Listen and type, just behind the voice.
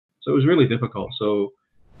So it was really difficult. So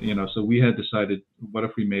we had decided, what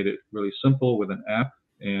if we made it really simple with an app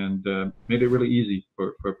and made it really easy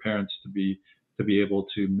for parents to be able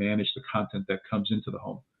to manage the content that comes into the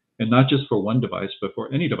home, and not just for one device, but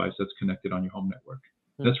for any device that's connected on your home network.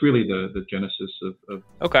 That's really the genesis of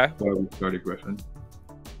Okay. why we started Gryphon.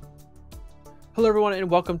 Hello, everyone, and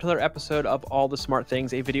welcome to another episode of All the Smart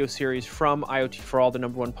Things, a video series from IoT for All, the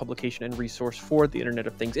 #1 publication and resource for the Internet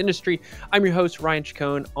of Things industry. I'm your host, Ryan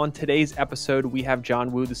Chacon. On today's episode, we have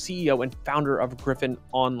John Wu, the CEO and founder of Gryphon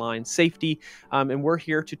Online Safety, and we're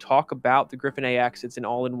here to talk about the Gryphon AX. It's an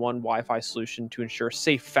all-in-one Wi-Fi solution to ensure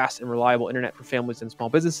safe, fast, and reliable internet for families and small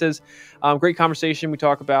businesses. Great conversation. We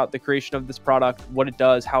talk about the creation of this product, what it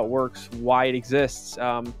does, how it works, why it exists,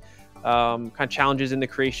 kind of challenges in the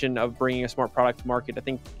creation of bringing a smart product to market. I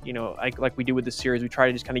think, like we do with this series, we try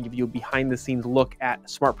to just kind of give you a behind the scenes look at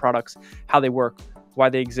smart products, how they work, why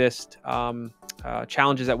they exist,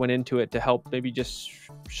 challenges that went into it to help maybe just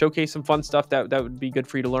showcase some fun stuff that would be good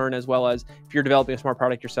for you to learn, as well as if you're developing a smart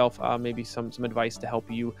product yourself, maybe some advice to help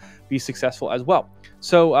you be successful as well.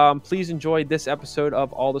 So please enjoy this episode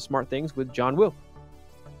of All the Smart Things with John Wu.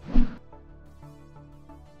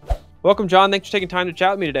 Welcome, John. Thanks for taking time to chat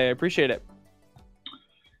with me today. I appreciate it.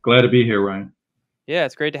 Glad to be here, Ryan. Yeah,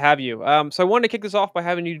 it's great to have you. So I wanted to kick this off by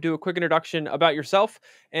having you do a quick introduction about yourself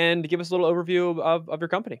and give us a little overview of your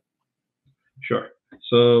company. Sure.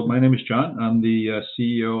 So my name is John. I'm the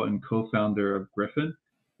CEO and co-founder of Gryphon.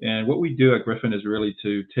 And what we do at Gryphon is really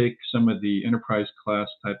to take some of the enterprise class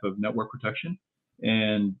type of network protection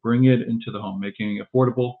and bring it into the home, making it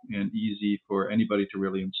affordable and easy for anybody to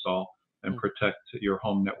really install and protect your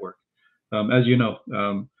home network. As you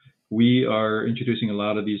know, we are introducing a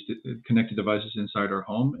lot of these connected devices inside our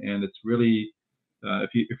home, and it's really,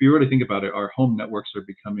 if you really think about it, our home networks are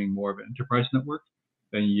becoming more of an enterprise network,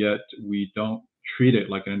 and yet we don't treat it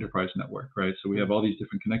like an enterprise network, right? So we have all these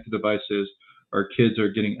different connected devices. Our kids are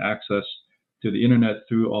getting access to the internet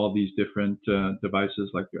through all these different devices,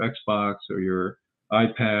 like your Xbox or your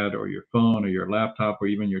iPad or your phone or your laptop or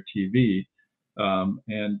even your TV,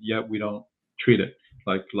 and yet we don't treat it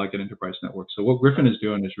like an enterprise network. So what Gryphon is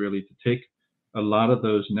doing is really to take a lot of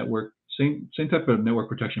those same type of network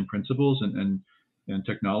protection principles and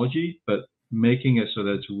technology, but making it so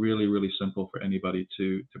that it's really, really simple for anybody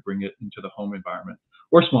to bring it into the home environment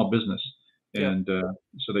or small business, and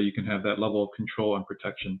so that you can have that level of control and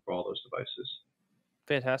protection for all those devices.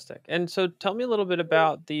 Fantastic. And so tell me a little bit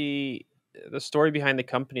about the story behind the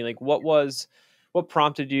company. Like, what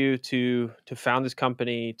prompted you to found this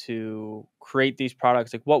company, to create these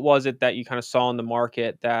products? Like, what was it that you kind of saw in the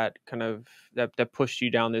market that kind of that pushed you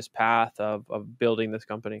down this path of building this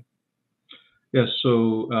company? Yeah,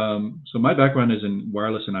 so my background is in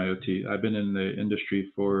wireless and IoT. I've been in the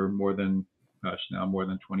industry for more than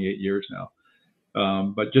 28 years now.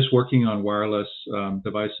 But just working on wireless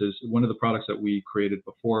devices, one of the products that we created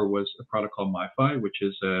before was a product called MiFi, which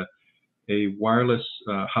is a wireless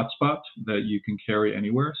hotspot that you can carry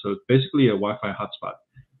anywhere. So it's basically a Wi-Fi hotspot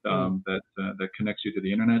that connects you to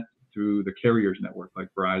the internet through the carrier's network, like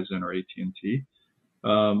Verizon or AT&T.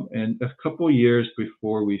 And a couple of years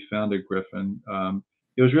before we founded Gryphon,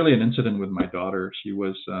 it was really an incident with my daughter. She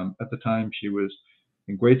was, at the time, she was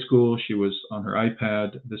in grade school. She was on her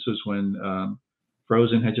iPad. This was when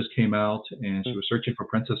Frozen had just came out, and she was searching for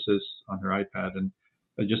princesses on her iPad, and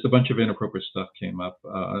just a bunch of inappropriate stuff came up,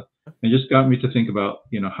 and just got me to think about,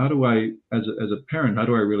 how do I, as a parent, how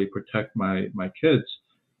do I really protect my kids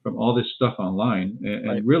from all this stuff online?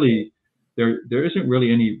 And really, there isn't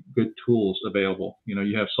really any good tools available.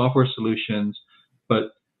 You have software solutions,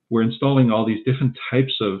 but we're installing all these different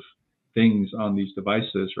types of things on these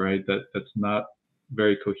devices, right? That's not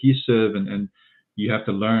very cohesive, and you have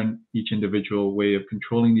to learn each individual way of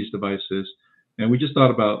controlling these devices. And we just thought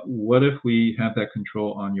about, what if we have that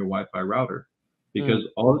control on your Wi-Fi router? Because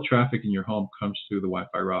all the traffic in your home comes through the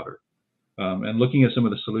Wi-Fi router. And looking at some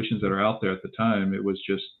of the solutions that are out there at the time, it was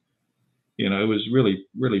just, it was really,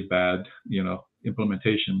 really bad,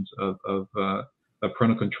 implementations of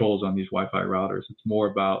parental controls on these Wi-Fi routers. It's more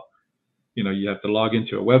about, you have to log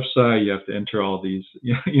into a website, you have to enter all these,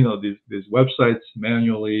 these websites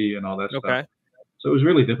manually and all that stuff. So it was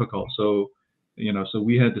really difficult. So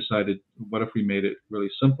we had decided, what if we made it really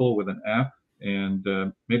simple with an app and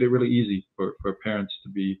made it really easy for parents to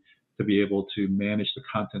be able to manage the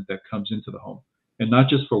content that comes into the home, and not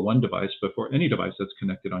just for one device, but for any device that's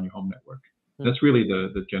connected on your home network. That's really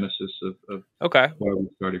the genesis of why we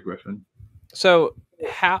started Gryphon. So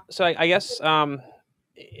I guess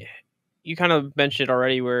you kind of mentioned it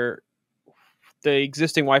already, where the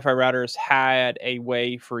existing Wi-Fi routers had a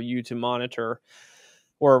way for you to monitor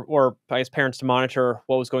or I guess parents to monitor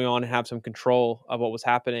what was going on and have some control of what was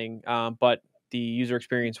happening. But the user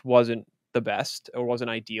experience wasn't the best or wasn't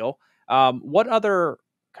ideal. What other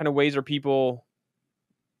kind of ways are people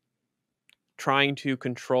trying to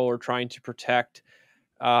control or trying to protect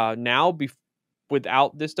now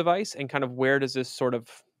without this device, and kind of where does this sort of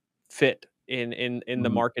fit in the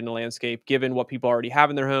Mhm. market and the landscape, given what people already have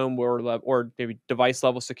in their home, or maybe device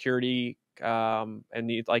level security, and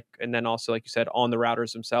then also, like you said, on the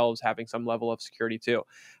routers themselves having some level of security too.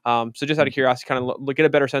 So just out of curiosity, kind of look, get a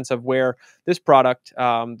better sense of where this product,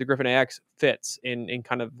 the Gryphon AX, fits in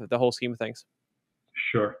kind of the whole scheme of things.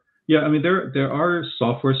 Sure. Yeah, I mean there are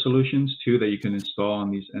software solutions too that you can install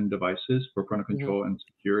on these end devices for parental Hmm. control and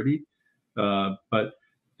security. But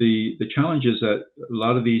the challenge is that a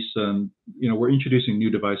lot of these, we're introducing new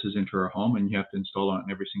devices into our home, and you have to install on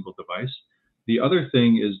every single device. The other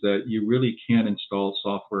thing is that you really can't install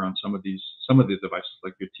software on some of these devices,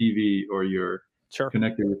 like your TV or your Sure.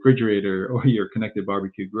 connected refrigerator or your connected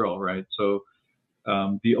barbecue grill, right? So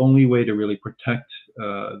the only way to really protect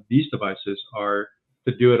these devices are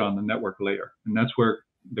to do it on the network layer, and that's where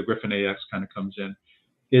the Gryphon AX kind of comes in.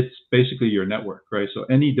 It's basically your network, right? So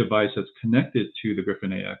any device that's connected to the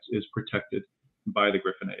Gryphon AX is protected by the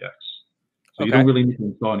Gryphon AX. So you Okay. don't really need to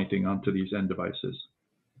install anything onto these end devices.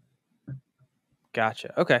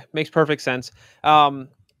 Gotcha. Okay. Makes perfect sense.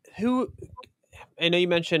 Who I know you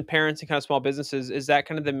mentioned parents and kind of small businesses. Is that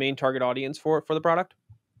kind of the main target audience for the product?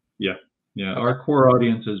 Yeah, yeah. Okay. Our core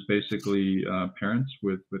audience is basically parents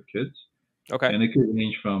with kids, Okay. and it could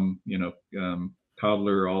range from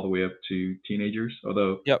toddler all the way up to teenagers.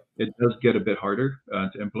 Although Yep. it does get a bit harder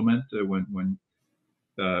to implement when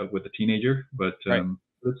with a teenager, but Right.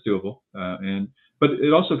 it's doable. But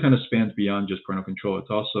it also kind of spans beyond just parental control.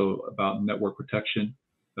 It's also about network protection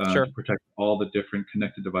Sure. to protect all the different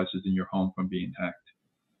connected devices in your home from being hacked.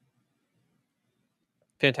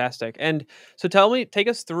 Fantastic. And so take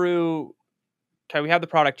us through. Okay, we have the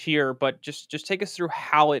product here, but just take us through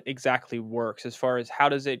how it exactly works, as far as how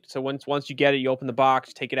does it. So once you get it, you open the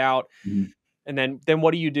box, take it out, Mhm. and then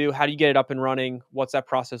what do you do? How do you get it up and running? What's that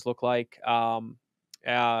process look like?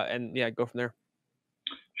 And yeah, go from there.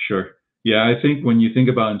 Sure. Yeah, I think when you think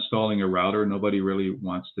about installing a router, nobody really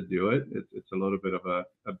wants to do it. It's a little bit of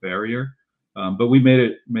a barrier, but we made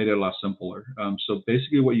it a lot simpler. So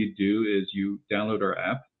basically, what you do is you download our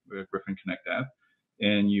app, the Gryphon Connect app,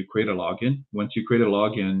 and you create a login. Once you create a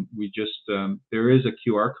login, we just there is a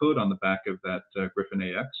QR code on the back of that Gryphon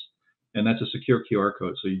AX, and that's a secure QR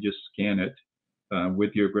code. So you just scan it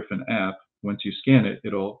with your Gryphon app. Once you scan it,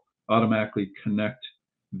 it'll automatically connect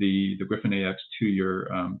the Gryphon AX to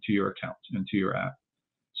your account and to your app.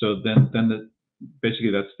 So basically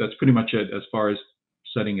that's pretty much it as far as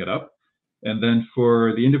setting it up. And then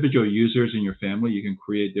for the individual users in your family, you can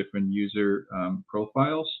create different user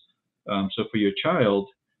profiles. So for your child,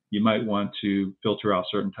 you might want to filter out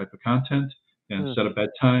certain type of content and Hmm. set a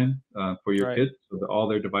bedtime for your Right. kids so that all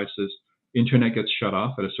their devices, internet gets shut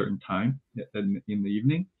off at a certain time in the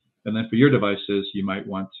evening. And then for your devices, you might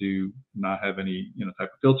want to not have any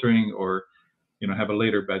type of filtering, or have a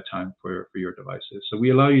later bedtime for your devices. So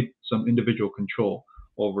we allow you some individual control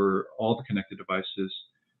over all the connected devices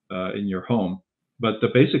in your home. But the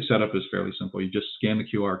basic setup is fairly simple. You just scan the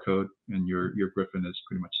QR code, and your Gryphon is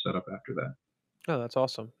pretty much set up after that. Oh, that's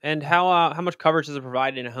awesome. And how much coverage does it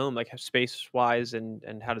provide in a home, like space wise,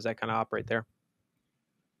 and how does that kind of operate there?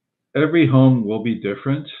 Every home will be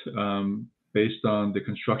different based on the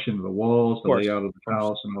construction of the walls, Of the course, layout of of the course.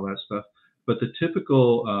 house, and all that stuff. But the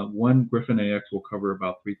typical one Gryphon AX will cover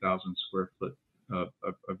about 3,000 square foot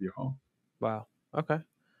of your home. Wow. Okay.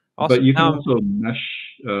 But Awesome. you can also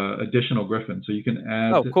mesh additional Gryphons. So you can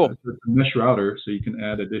add Oh, cool. it's a mesh router, so you can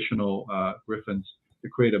add additional Gryphons to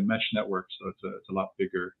create a mesh network. So it's a lot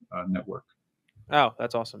bigger network. Oh,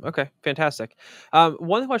 that's awesome. Okay, fantastic.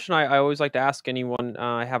 One question I always like to ask anyone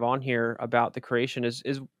I have on here about the creation is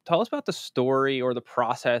tell us about the story or the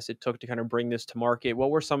process it took to kind of bring this to market.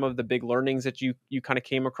 What were some of the big learnings that you kind of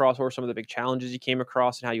came across? What were some of the big challenges you came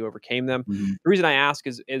across, and how you overcame them? Mhm. The reason I ask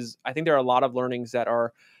is I think there are a lot of learnings that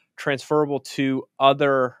are transferable to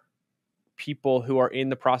other people who are in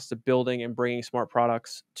the process of building and bringing smart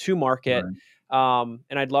products to market. Right.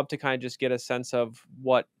 And I'd love to kind of just get a sense of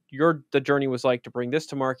what the journey was like to bring this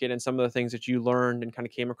to market, and some of the things that you learned and kind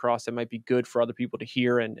of came across that might be good for other people to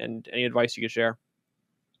hear, and any advice you could share.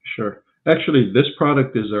 Sure. Actually, this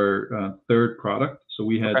product is our third product. So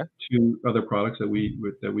we had Okay. two other products that we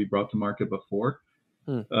brought to market before.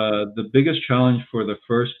 Hmm. The biggest challenge for the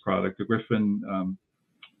first product, the Gryphon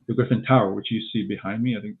Tower, which you see behind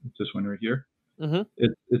me, I think it's this one right here. Mm-hmm.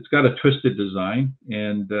 It's got a twisted design,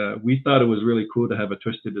 and we thought it was really cool to have a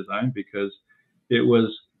twisted design because it was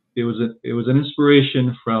it was an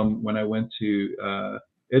inspiration from when I went to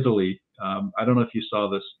Italy. I don't know if you saw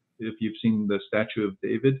this, if you've seen the statue of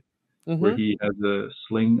David, where Mm-hmm. he has a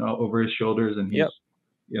sling over his shoulders and he's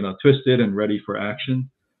Yep. twisted and ready for action.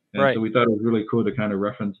 And so Right. we thought it was really cool to kind of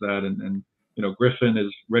reference that, and Gryphon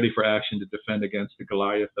is ready for action to defend against the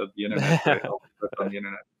Goliath of the internet, right? All the stuff on the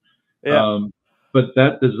internet. Yeah. Um, but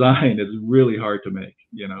that design is really hard to make,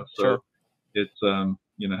 so Sure. it's,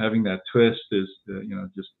 having that twist is,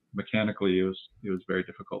 just mechanically it was very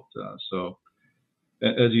difficult. So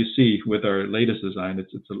as you see with our latest design,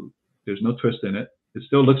 there's no twist in it. It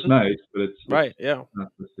still looks Mhm. nice, but it's Right. Yeah.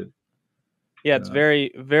 not twisted. Yeah. It's Uh,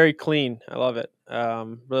 very, very clean. I love it.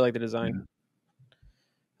 Really like the design.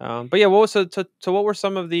 yeah. But yeah, what was so what were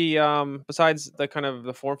some of the besides the kind of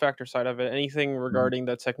the form factor side of it? Anything Mhm. regarding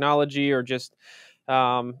the technology or just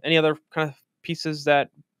any other kind of pieces that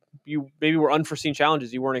you maybe were unforeseen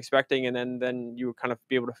challenges you weren't expecting, and then you were kind of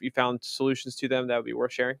be able to you found solutions to them that would be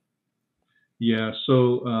worth sharing? Yeah.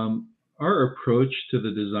 So our approach to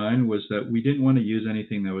the design was that we didn't want to use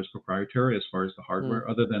anything that was proprietary as far as the Mm, hardware,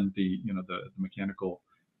 other than the mechanical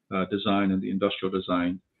design and the industrial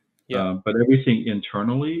design. yeah. But everything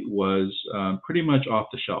internally was pretty much off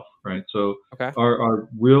the shelf, right? So Okay. our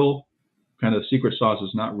real kind of secret sauce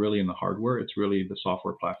is not really in the hardware; it's really the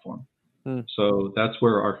software platform. Mm, So that's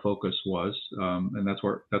where our focus was, and that's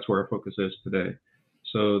where our focus is today.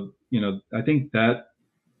 So I think that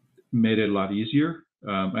made it a lot easier.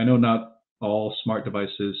 I know not all smart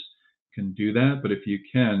devices can do that, but if you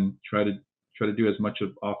can, try to do as much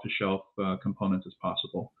of off-the-shelf components as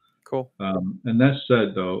possible. cool. And that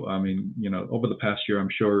said, though, I mean, over the past year, I'm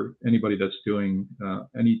sure anybody that's doing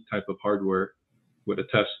any type of hardware would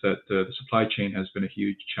attest that the supply chain has been a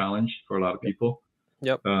huge challenge for a lot of Yep. people.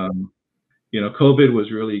 Yep. Um, COVID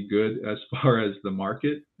was really good as far as the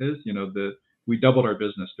market is. We doubled our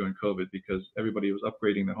business during COVID because everybody was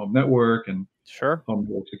upgrading the home network, and Sure. home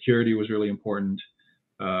network security was really important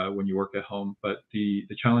when you work at home. But the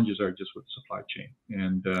challenges are just with supply chain,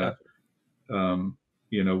 and Gotcha.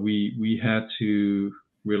 we had to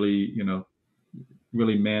really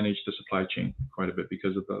really manage the supply chain quite a bit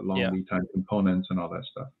because of the long Yeah. lead time components and all that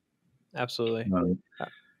stuff. Absolutely. Um, Uh,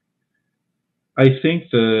 I think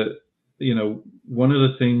one of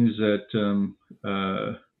the things that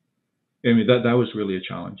I mean that was really a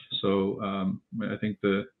challenge. So I think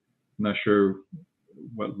I'm not sure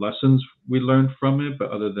what lessons we learned from it,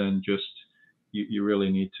 but other than just you really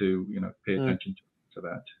need to pay mm, attention to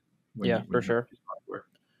that yeah, when for you make sure. these software.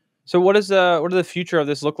 So what does the future of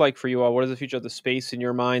this look like for you all? What is the future of the space in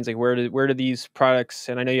your minds? Like where do these products,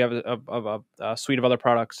 and I know you have a suite of other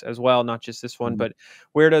products as well, not just this one, Mhm. but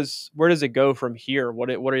where does it go from here? What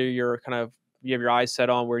are your kind of you have your eyes set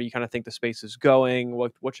on? Where do you kind of think the space is going?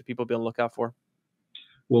 What should people be on the lookout for?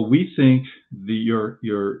 Well, we think the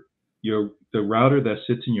router that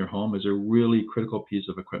sits in your home is a really critical piece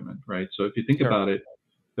of equipment, right? So if you think Sure. about it,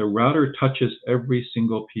 the router touches every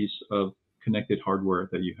single piece of connected hardware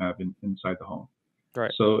that you have inside the home.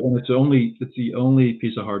 Right. So, and it's the only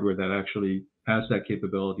piece of hardware that actually has that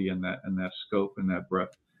capability and that scope and that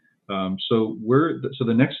breadth. So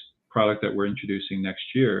the next product that we're introducing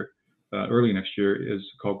next year, early next year, is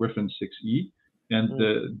called Gryphon 6E, and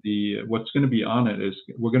Mm, the what's going to be on it is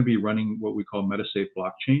we're going to be running what we call MetaSafe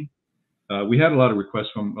blockchain. We had a lot of requests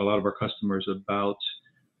from a lot of our customers about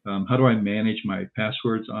how do I manage my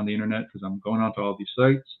passwords on the internet because I'm going onto all these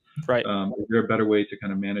sites. right. Is there a better way to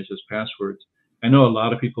kind of manage those passwords? I know a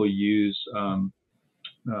lot of people use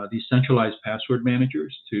these centralized password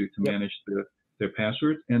managers to Yep. manage their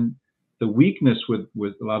passwords. And the weakness with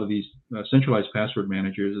a lot of these centralized password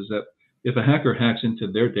managers is that if a hacker hacks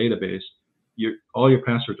into their database, all your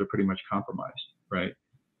passwords are pretty much compromised, right?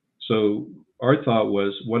 So our thought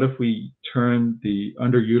was, what if we turn the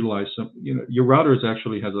underutilized, your routers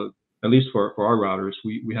actually has at least for our routers,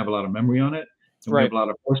 we have a lot of memory on it, and we have Right. a lot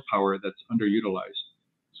of horsepower that's underutilized.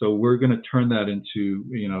 So we're going to turn that into,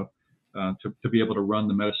 to be able to run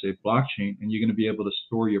the MetaSafe blockchain, and you're going to be able to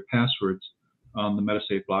store your passwords on the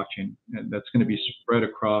MetaSafe blockchain, and that's going to be Mm, spread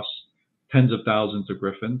across tens of thousands of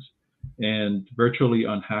Gryphons and virtually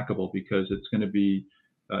unhackable because it's going to be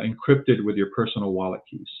encrypted with your personal wallet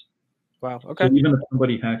keys. wow. So Okay. even if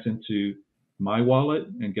somebody hacks into my wallet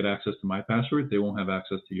and get access to my password, they won't have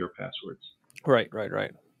access to your passwords. Right. Right.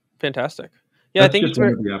 Right. Fantastic. Yeah, I That's think just it's one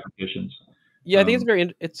very of the applications. yeah, I think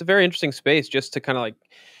Um, it's a very interesting space just to kind of like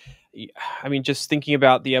I mean, just thinking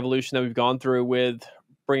about the evolution that we've gone through with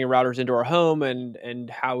bringing routers into our home and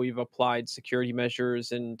how we've applied security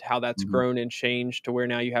measures and how that's Mhm. grown and changed to where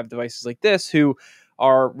now you have devices like this who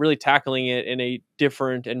are really tackling it in a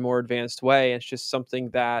different and more advanced way. It's just something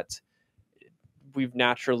that we've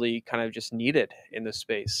naturally kind of just needed in this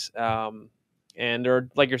space. And there are,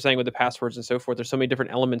 like you're saying, with the passwords and so forth, there's so many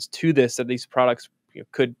different elements to this that these products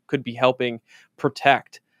could be helping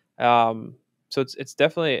protect. So it's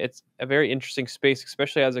definitely it's a very interesting space,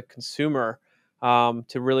 especially as a consumer, to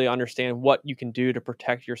really understand what you can do to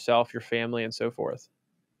protect yourself, your family, and so forth.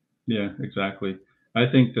 Yeah, exactly. I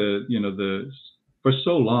think for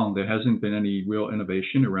so long there hasn't been any real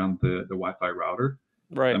innovation around the Wi-Fi router.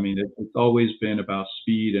 I Right. mean, it's always been about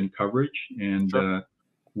speed and coverage, and Sure.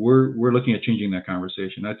 we're looking at changing that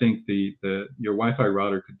conversation. I think the your Wi-Fi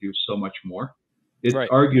router could do so much more. It's Right.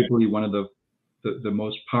 arguably one of the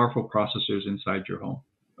most powerful processors inside your home,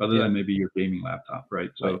 other Yeah. than maybe your gaming laptop, right?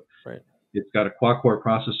 Right. So Right. it's got a quad-core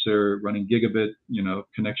processor running gigabit,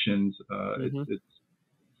 connections. Hmm.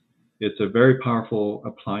 It's a very powerful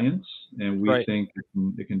appliance, and we Right. think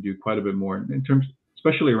it can do quite a bit more in terms,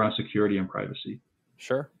 especially around security and privacy.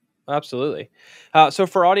 Sure. Absolutely. So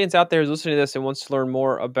for audience out there who's listening to this and wants to learn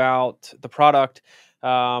more about the product,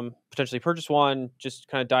 potentially purchase one, just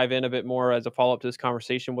kind of dive in a bit more as a follow up to this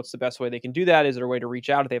conversation. What's the best way they can do that? Is there a way to reach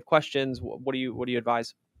out if they have questions? What do you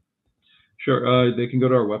advise? Sure. They can go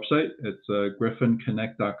to our website. It's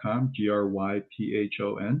gryphonconnect.com,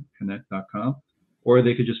 Gryphon, connect.com, or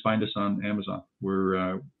they could just find us on Amazon.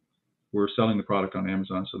 We're selling the product on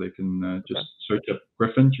Amazon, so they can just Okay. search up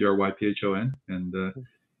Gryphon, Gryphon, and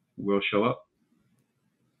we'll show up.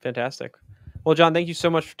 Fantastic. Well, John, thank you so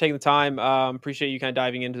much for taking the time. Appreciate you kind of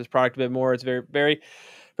diving into this product a bit more. It's very, very,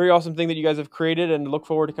 very awesome thing that you guys have created, and look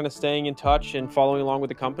forward to kind of staying in touch and following along with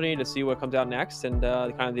the company to see what comes out next and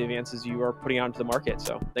kind of the advances you are putting out into the market.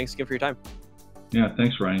 So thanks again for your time. Yeah,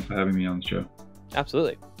 thanks, Ryan, for having me on the show.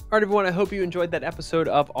 Absolutely. All right, everyone, I hope you enjoyed that episode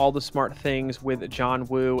of All the Smart Things with John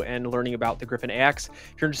Woo and learning about the Gryphon AX.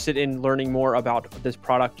 If you're interested in learning more about this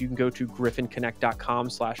product, you can go to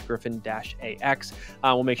gryphonconnect.com/Gryphon-AX.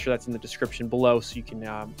 We'll make sure that's in the description below so you can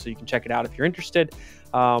check it out if you're interested.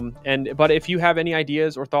 But if you have any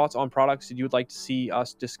ideas or thoughts on products that you would like to see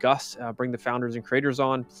us discuss, bring the founders and creators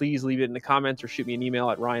on, please leave it in the comments or shoot me an email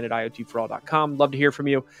at ryan@iotforall.com. Love to hear from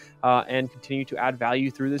you and continue to add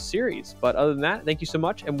value through this series. But other than that, thank you so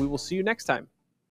much, and we will see you next time.